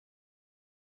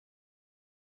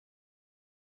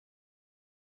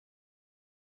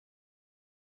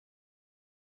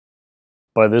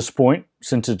By this point,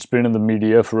 since it's been in the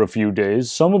media for a few days,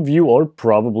 some of you are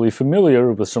probably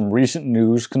familiar with some recent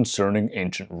news concerning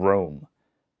ancient Rome.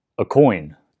 A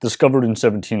coin, discovered in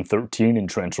 1713 in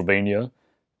Transylvania,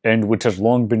 and which has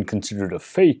long been considered a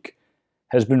fake,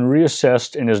 has been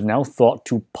reassessed and is now thought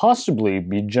to possibly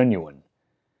be genuine.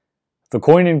 The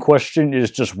coin in question is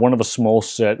just one of a small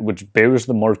set which bears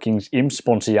the markings Im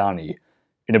Sponsiani,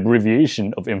 an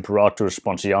abbreviation of Imperator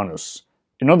Sponsianus.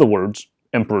 In other words,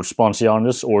 Emperor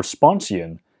Sponsianus, or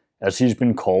Sponsian, as he's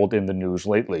been called in the news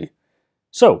lately.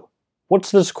 So,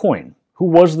 what's this coin? Who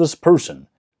was this person?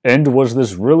 And was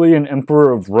this really an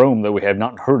emperor of Rome that we had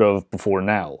not heard of before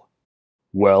now?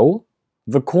 Well,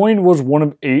 the coin was one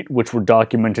of 8 which were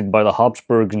documented by the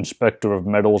Habsburg Inspector of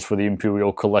Metals for the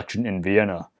Imperial Collection in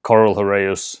Vienna, Karl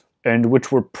Heraeus, and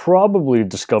which were probably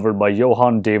discovered by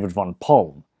Johann David von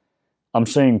Palm. I'm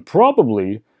saying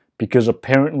probably because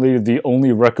apparently the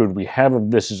only record we have of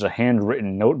this is a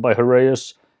handwritten note by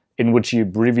Heraeus, in which he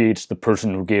abbreviates the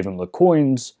person who gave him the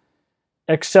coins,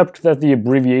 except that the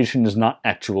abbreviation is not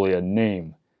actually a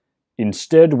name.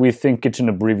 Instead, we think it's an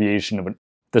abbreviation of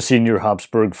the senior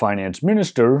Habsburg finance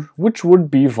minister, which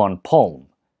would be von Palm.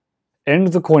 And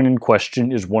the coin in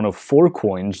question is one of 4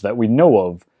 coins that we know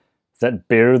of that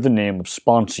bear the name of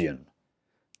Sponsian.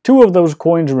 2 of those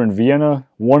coins are in Vienna,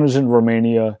 1 is in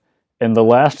Romania, and the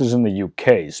last is in the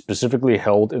UK, specifically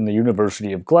held in the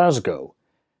University of Glasgow.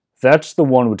 That's the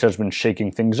one which has been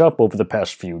shaking things up over the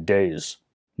past few days.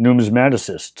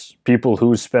 Numismaticists, people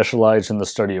who specialize in the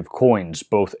study of coins,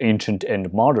 both ancient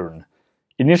and modern,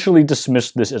 initially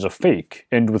dismissed this as a fake,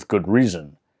 and with good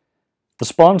reason. The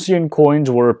Sponsian coins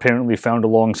were apparently found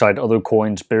alongside other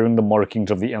coins bearing the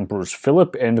markings of the emperors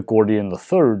Philip and Gordian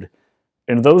III,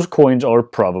 and those coins are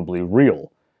probably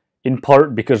real, in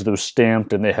part because they're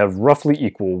stamped and they have roughly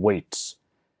equal weights.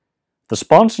 The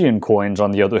Sponsian coins,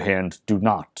 on the other hand, do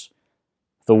not.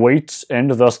 The weights, and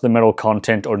thus the metal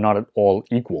content, are not at all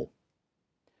equal.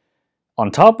 On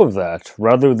top of that,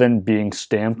 rather than being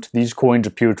stamped, these coins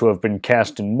appear to have been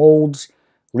cast in molds,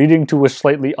 leading to a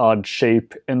slightly odd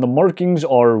shape, and the markings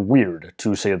are weird,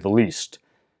 to say the least.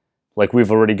 Like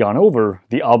we've already gone over,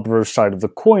 the obverse side of the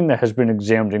coin that has been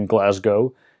examined in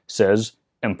Glasgow says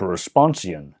Emperor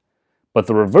Sponsian, but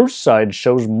the reverse side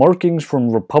shows markings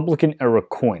from Republican-era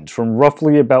coins from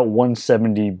roughly about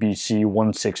 170 BC,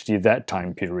 160, that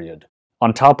time period.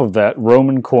 On top of that,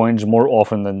 Roman coins more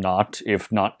often than not,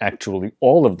 if not actually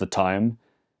all of the time,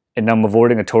 and I'm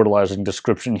avoiding a totalizing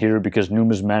description here because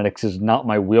numismatics is not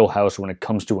my wheelhouse when it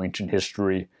comes to ancient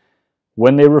history.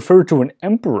 When they refer to an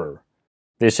emperor,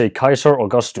 they say Caesar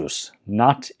Augustus,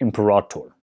 not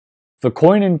Imperator. The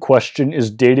coin in question is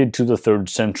dated to the 3rd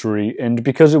century, and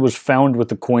because it was found with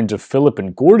the coins of Philip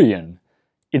and Gordian,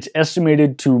 it's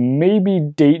estimated to maybe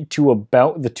date to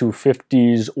about the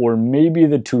 250s or maybe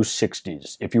the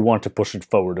 260s, if you want to push it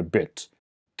forward a bit.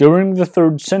 During the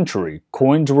 3rd century,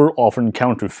 coins were often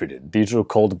counterfeited. These are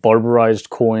called barbarized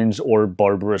coins or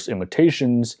barbarous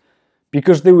imitations,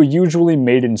 because they were usually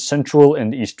made in Central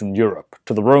and Eastern Europe,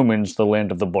 to the Romans the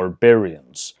land of the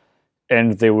barbarians,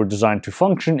 and they were designed to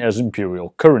function as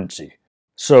imperial currency.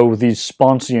 So these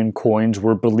Sponsian coins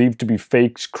were believed to be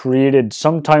fakes created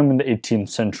sometime in the 18th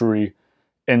century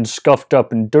and scuffed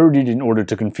up and dirtied in order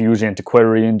to confuse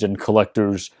antiquarians and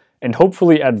collectors and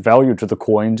hopefully add value to the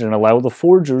coins and allow the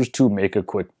forgers to make a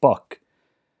quick buck.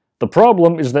 The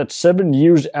problem is that 7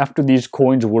 years after these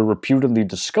coins were reputedly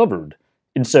discovered,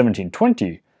 in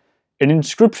 1720, an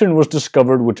inscription was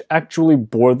discovered which actually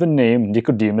bore the name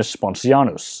Nicodemus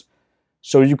Sponsianus.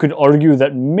 So you could argue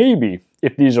that maybe,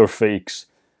 if these are fakes,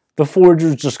 the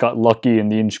forgers just got lucky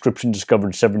and the inscription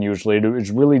discovered 7 years later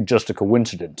is really just a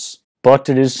coincidence. But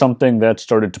it is something that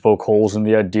started to poke holes in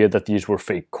the idea that these were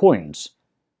fake coins.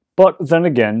 But then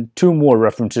again, 2 more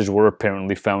references were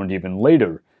apparently found even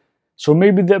later, so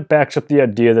maybe that backs up the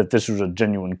idea that this was a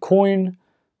genuine coin,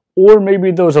 or maybe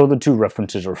those other 2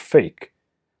 references are fake.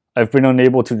 I've been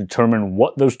unable to determine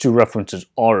what those 2 references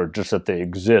are, just that they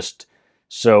exist,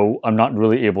 so I'm not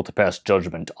really able to pass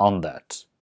judgment on that.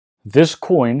 This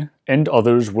coin, and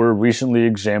others, were recently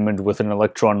examined with an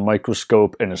electron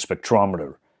microscope and a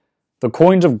spectrometer. The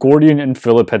coins of Gordian and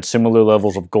Philip had similar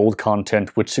levels of gold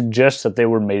content, which suggests that they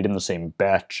were made in the same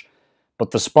batch,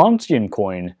 but the Sponsian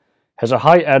coin has a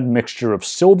high admixture of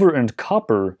silver and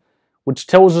copper, which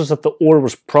tells us that the ore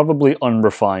was probably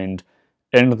unrefined,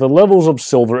 and the levels of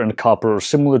silver and copper are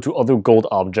similar to other gold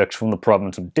objects from the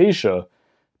province of Dacia,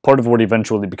 part of what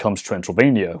eventually becomes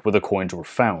Transylvania, where the coins were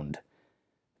found.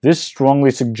 This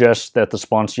strongly suggests that the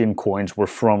Sponsian coins were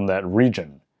from that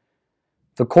region.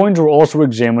 The coins were also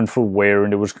examined for wear,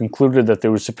 and it was concluded that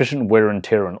there was sufficient wear and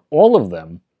tear on all of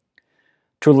them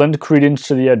to lend credence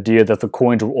to the idea that the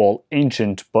coins were all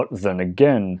ancient, but then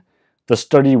again, the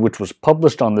study which was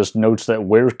published on this notes that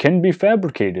wear can be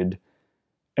fabricated,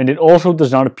 and it also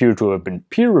does not appear to have been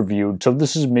peer-reviewed, so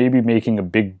this is maybe making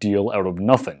a big deal out of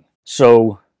nothing.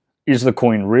 So, is the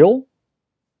coin real?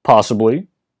 Possibly.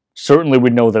 Certainly we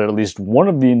know that at least one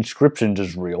of the inscriptions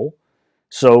is real.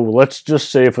 So let's just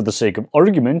say, for the sake of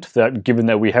argument, that given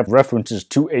that we have references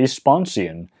to a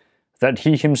Sponsian, that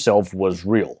he himself was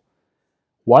real.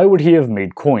 Why would he have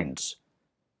made coins?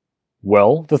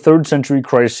 Well, the 3rd century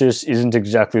crisis isn't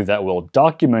exactly that well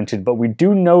documented, but we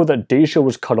do know that Dacia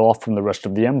was cut off from the rest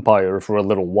of the empire for a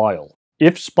little while.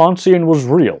 If Sponsian was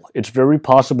real, it's very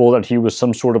possible that he was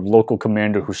some sort of local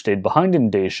commander who stayed behind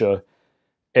in Dacia,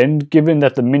 and given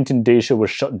that the mint in Dacia was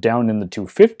shut down in the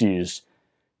 250s,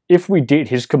 if we date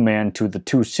his command to the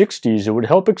 260s, it would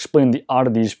help explain the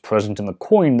oddities present in the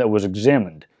coin that was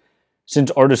examined, since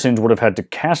artisans would have had to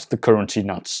cast the currency,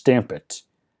 not stamp it.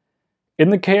 In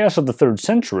the chaos of the 3rd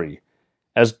century,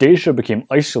 as Dacia became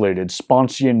isolated,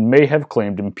 Sponsian may have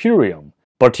claimed imperium,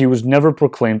 but he was never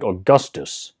proclaimed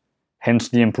Augustus, hence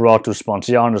the Imperator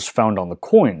Sponsianus found on the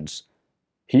coins.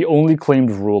 He only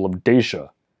claimed rule of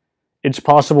Dacia. It's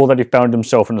possible that he found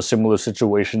himself in a similar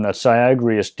situation that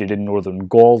Syagrius did in northern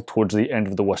Gaul towards the end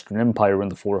of the Western Empire in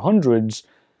the 400s,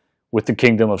 with the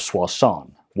kingdom of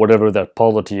Soissons, whatever that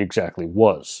polity exactly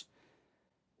was.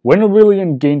 When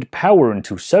Aurelian gained power in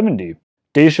 270,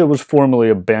 Dacia was formally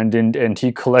abandoned, and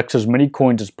he collects as many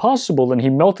coins as possible, and he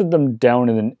melted them down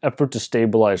in an effort to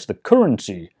stabilize the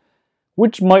currency,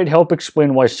 which might help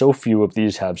explain why so few of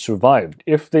these have survived,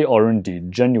 if they are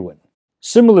indeed genuine.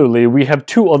 Similarly, we have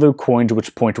 2 other coins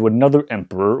which point to another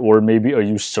emperor, or maybe a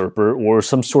usurper, or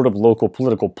some sort of local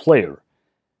political player.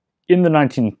 In the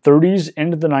 1930s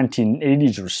and the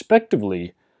 1980s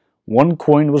respectively, one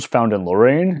coin was found in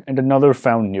Lorraine and another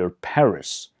found near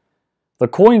Paris. The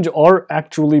coins are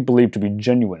actually believed to be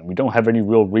genuine. We don't have any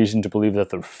real reason to believe that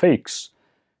they're fakes,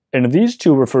 and these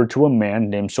 2 refer to a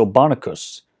man named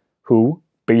Silbannacus, who,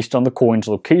 based on the coin's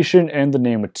location and the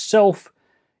name itself,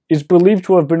 is believed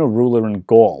to have been a ruler in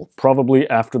Gaul, probably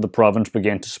after the province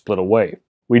began to split away.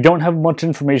 We don't have much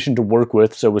information to work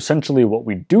with, so essentially what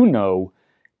we do know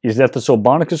is that the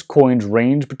Silbannacus coins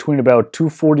range between about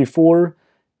 244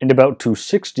 and about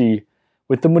 260,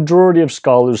 with the majority of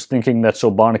scholars thinking that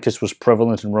Silbannacus was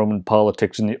prevalent in Roman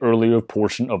politics in the earlier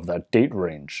portion of that date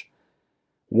range.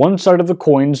 One side of the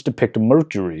coins depict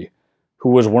Mercury,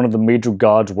 who was one of the major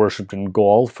gods worshipped in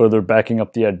Gaul, further backing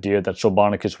up the idea that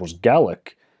Silbannacus was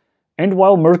Gallic. And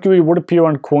while Mercury would appear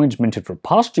on coins minted for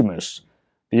Postumus,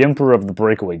 the emperor of the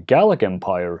breakaway Gallic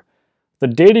Empire, the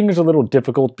dating is a little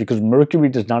difficult because Mercury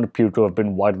does not appear to have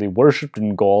been widely worshipped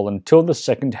in Gaul until the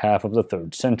second half of the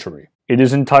 3rd century. It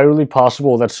is entirely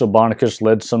possible that Silbannacus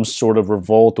led some sort of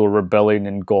revolt or rebellion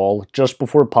in Gaul just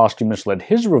before Postumus led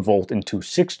his revolt in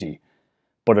 260,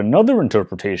 but another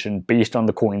interpretation, based on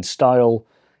the coin's style,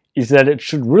 is that it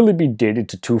should really be dated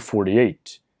to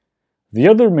 248. The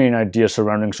other main idea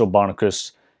surrounding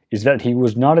Silbannacus is that he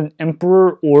was not an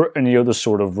emperor or any other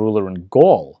sort of ruler in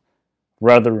Gaul.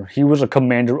 Rather, he was a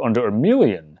commander under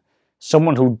Aemilian,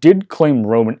 someone who did claim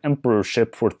Roman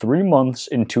emperorship for 3 months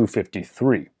in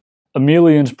 253.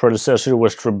 Aemilian's predecessor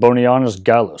was Trebonianus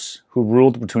Gallus, who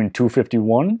ruled between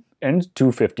 251 and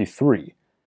 253.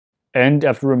 And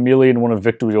after Aemilian won a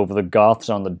victory over the Goths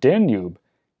on the Danube,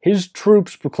 his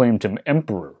troops proclaimed him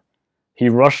emperor. He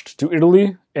rushed to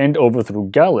Italy and overthrew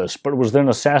Gallus, but was then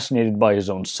assassinated by his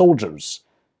own soldiers.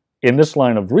 In this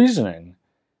line of reasoning,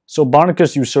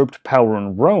 Silbannacus usurped power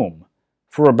in Rome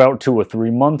for about 2 or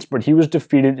 3 months, but he was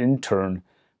defeated in turn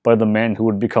by the man who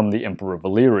would become the Emperor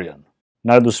Valerian.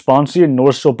 Neither Sponsian nor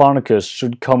Silbannacus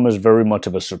should come as very much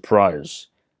of a surprise.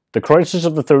 The crisis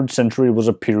of the 3rd century was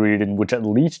a period in which at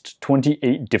least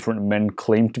 28 different men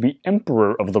claimed to be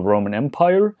emperor of the Roman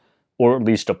Empire, or at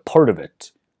least a part of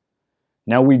it.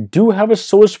 Now we do have a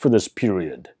source for this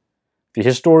period, the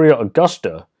Historia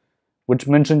Augusta, which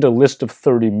mentioned a list of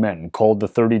 30 men called the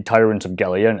 30 Tyrants of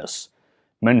Gallienus,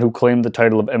 men who claimed the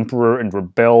title of emperor and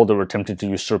rebelled or attempted to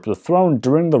usurp the throne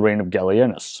during the reign of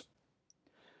Gallienus.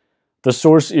 The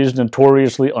source is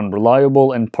notoriously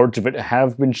unreliable, and parts of it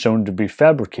have been shown to be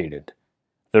fabricated.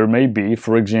 There may be,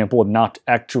 for example, not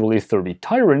actually 30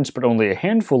 tyrants, but only a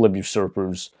handful of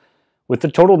usurpers, with the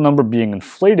total number being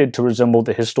inflated to resemble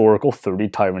the historical 30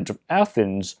 tyrants of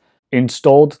Athens,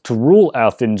 installed to rule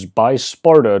Athens by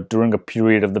Sparta during a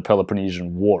period of the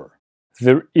Peloponnesian War.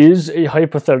 There is a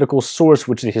hypothetical source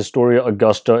which the Historia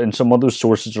Augusta and some other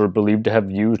sources are believed to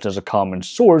have used as a common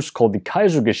source called the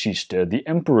Kaisergeschichte, the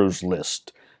Emperor's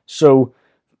List. So,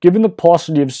 given the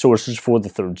paucity of sources for the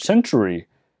 3rd century,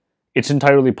 it's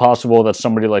entirely possible that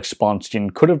somebody like Sponsian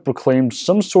could have proclaimed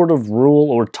some sort of rule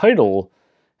or title,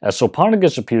 as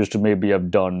Silbannacus appears to maybe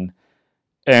have done,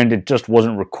 and it just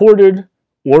wasn't recorded,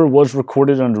 or was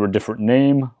recorded under a different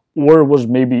name, or was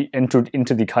maybe entered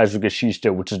into the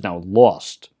Kaisergeschichte, which is now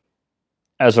lost.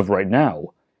 As of right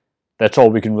now, that's all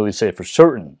we can really say for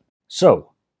certain.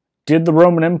 So, did the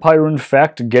Roman Empire in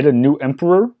fact get a new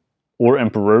emperor? Or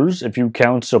emperors, if you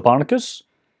count Silbannacus?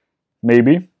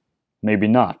 Maybe, maybe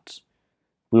not.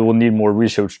 We will need more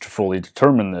research to fully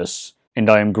determine this, and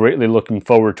I am greatly looking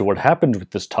forward to what happens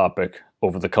with this topic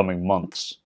over the coming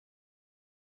months.